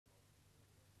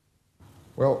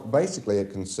Well, basically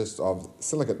it consists of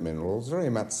silicate minerals, very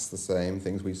much the same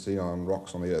things we see on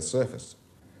rocks on the Earth's surface.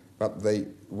 But the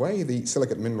way the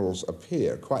silicate minerals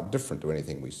appear, quite different to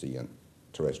anything we see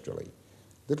terrestrially.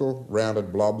 Little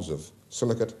rounded blobs of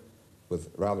silicate with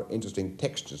rather interesting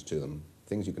textures to them,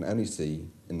 things you can only see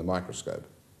in the microscope.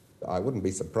 I wouldn't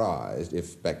be surprised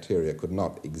if bacteria could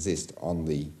not exist on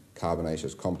the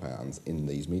carbonaceous compounds in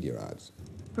these meteorites.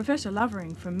 Professor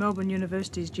Lovering from Melbourne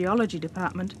University's Geology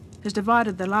Department has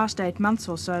divided the last 8 months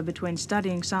or so between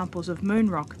studying samples of moon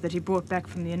rock that he brought back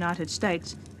from the United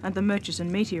States and the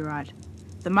Murchison Meteorite.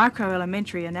 The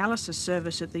microelementary analysis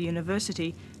service at the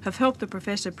university have helped the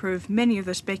professor prove many of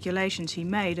the speculations he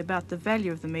made about the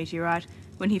value of the meteorite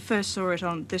when he first saw it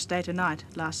on This Day Tonight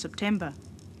last September.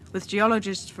 With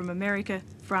geologists from America,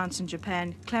 France and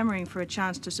Japan clamouring for a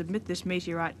chance to submit this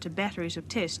meteorite to batteries of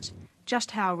tests,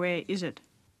 just how rare is it?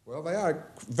 Well, they are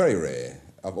very rare.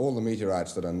 Of all the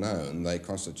meteorites that are known, they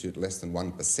constitute less than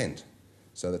 1%.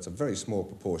 So that's a very small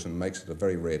proportion, makes it a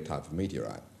very rare type of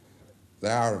meteorite. They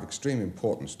are of extreme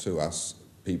importance to us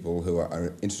people who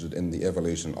are interested in the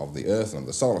evolution of the Earth and of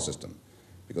the solar system,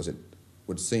 because it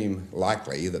would seem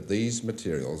likely that these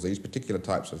materials, these particular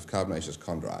types of carbonaceous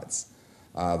chondrites,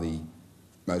 are the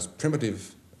most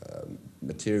primitive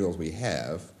materials we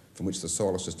have from which the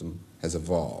solar system has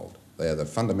evolved. They are the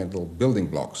fundamental building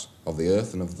blocks of the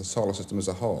Earth and of the solar system as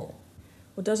a whole.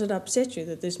 Well, does it upset you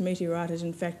that this meteorite is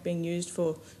in fact being used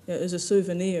for, as a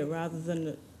souvenir rather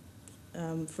than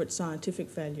for its scientific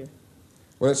value?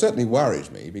 Well, it certainly worries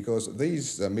me because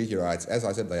these meteorites, as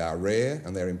I said, they are rare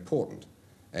and they're important.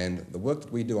 And the work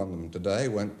that we do on them today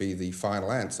won't be the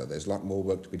final answer. There's a lot more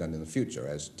work to be done in the future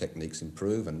as techniques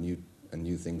improve and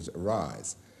new things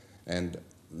arise. And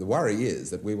the worry is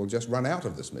that we will just run out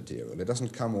of this material. It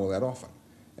doesn't come all that often.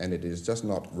 And it is just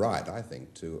not right, I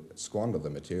think, to squander the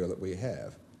material that we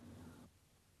have.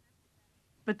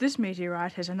 But this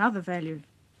meteorite has another value.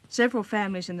 Several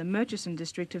families in the Murchison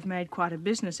district have made quite a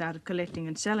business out of collecting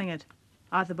and selling it,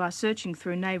 either by searching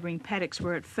through neighbouring paddocks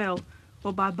where it fell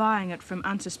or by buying it from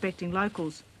unsuspecting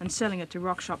locals and selling it to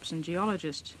rock shops and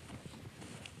geologists.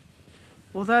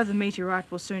 Although the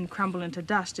meteorite will soon crumble into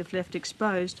dust if left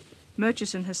exposed,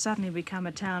 Murchison has suddenly become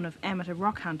a town of amateur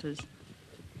rock hunters.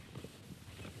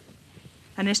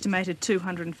 An estimated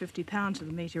 250 pounds of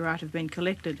the meteorite have been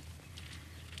collected.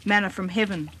 Manna from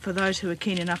heaven for those who are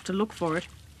keen enough to look for it,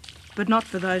 but not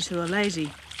for those who are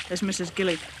lazy, as Mrs.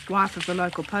 Gillick, wife of the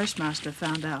local postmaster,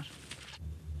 found out.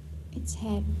 It's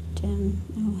had,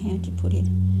 how'd you put it,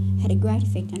 had a great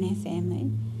effect on our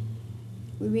family.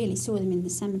 We rarely saw them in the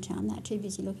summertime. They were too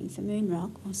busy looking for moon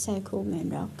rock, or so-called moon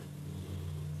rock.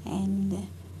 And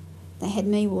they had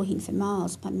me walking for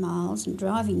miles upon miles and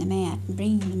driving them out and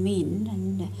bringing them in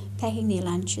and packing their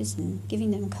lunches and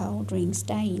giving them cold drinks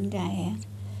day in, day out.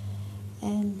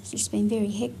 And it's just been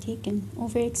very hectic and all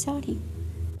very exciting.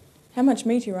 How much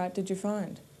meteorite did you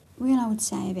find? Well, I would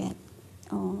say about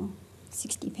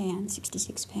 60 pounds,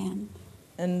 66 pounds.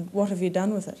 And what have you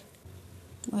done with it?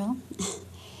 Well,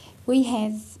 we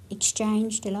have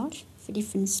exchanged a lot for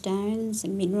different stones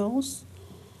and minerals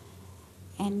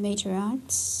and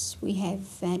meteorites. We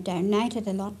have donated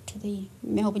a lot to the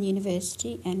Melbourne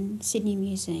University and Sydney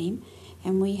Museum,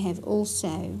 and we have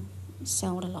also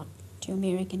sold a lot to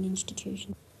American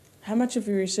institutions. How much have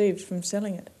you received from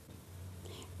selling it?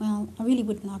 Well, I really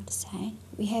wouldn't like to say.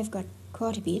 We have got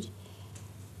quite a bit,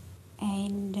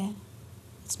 and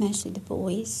it's mostly the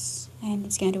boys, and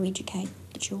it's going to educate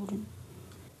the children.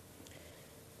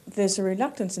 There's a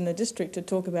reluctance in the district to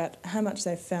talk about how much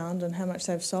they've found and how much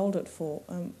they've sold it for.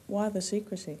 Why the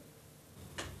secrecy?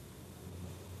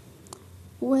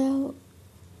 Well,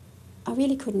 I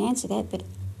really couldn't answer that, but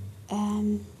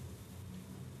I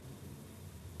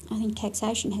think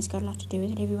taxation has got a lot to do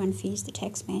with it. Everyone fears the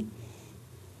tax man.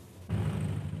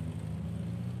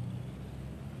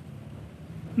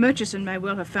 Murchison may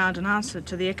well have found an answer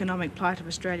to the economic plight of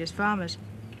Australia's farmers,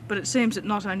 but it seems that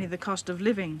not only the cost of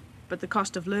living, but the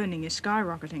cost of learning is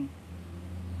skyrocketing.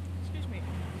 Excuse me.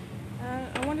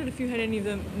 I wondered if you had any of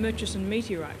the Murchison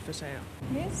Meteorite for sale.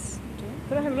 Yes, I do.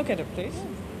 Could I have a look at it, please?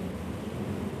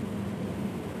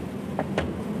 Yes.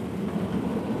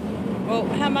 Well,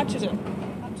 how much is it?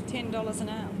 Up to $10 an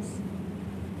ounce.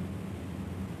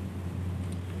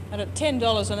 And at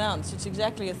 $10 an ounce, it's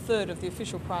exactly a third of the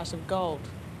official price of gold.